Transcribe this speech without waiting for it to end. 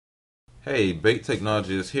Hey, Bait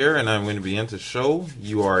Technology is here, and I'm going to begin to show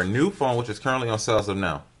you our new phone, which is currently on sale as of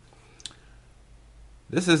now.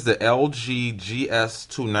 This is the LG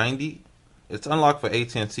GS290. It's unlocked for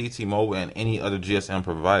AT&T, T-Mobile, and any other GSM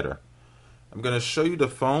provider. I'm going to show you the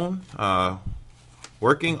phone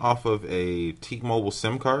working off of a T-Mobile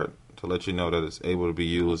SIM card to let you know that it's able to be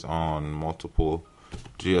used on multiple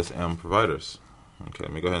GSM providers. Okay,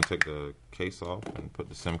 let me go ahead and take the case off and put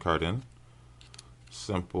the SIM card in.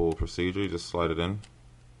 Simple procedure, you just slide it in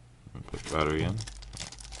and put the battery in.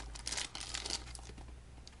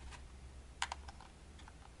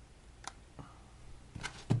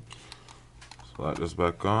 Slide this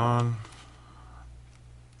back on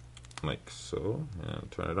like so and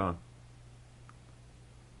turn it on.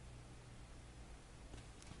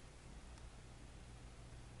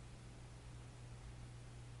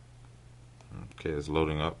 Okay, it's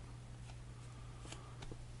loading up.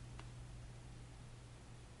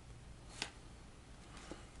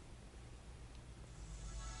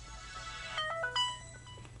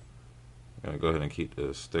 I'm gonna go ahead and keep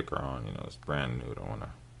the sticker on, it's brand new. Don't wanna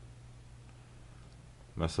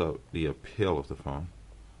mess up the appeal of the phone.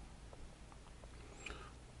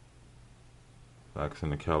 Vaccine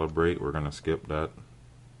to calibrate, we're gonna skip that.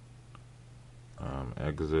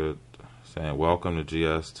 Exit, saying welcome to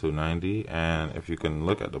GS290, and if you can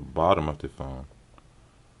look at the bottom of the phone,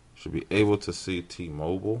 you should be able to see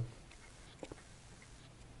T-Mobile.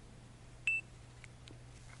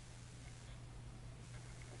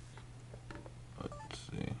 Let's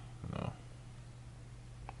see, no.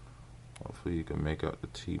 Hopefully you can make out the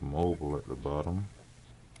T-Mobile at the bottom.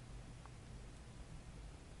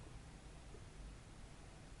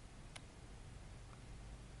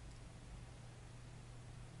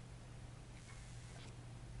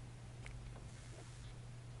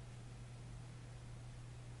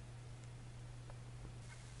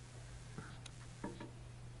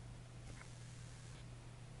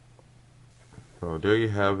 So there you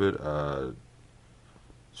have it.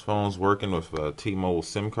 This phone's working with a T-Mobile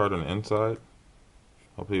SIM card on the inside.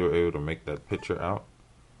 Hopefully you're able to make that picture out.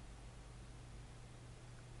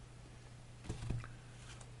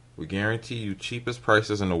 We guarantee you cheapest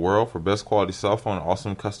prices in the world for best quality cell phone and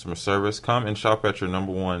awesome customer service. Come and shop at your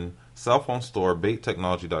 #1 cell phone store,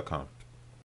 baittechnology.com.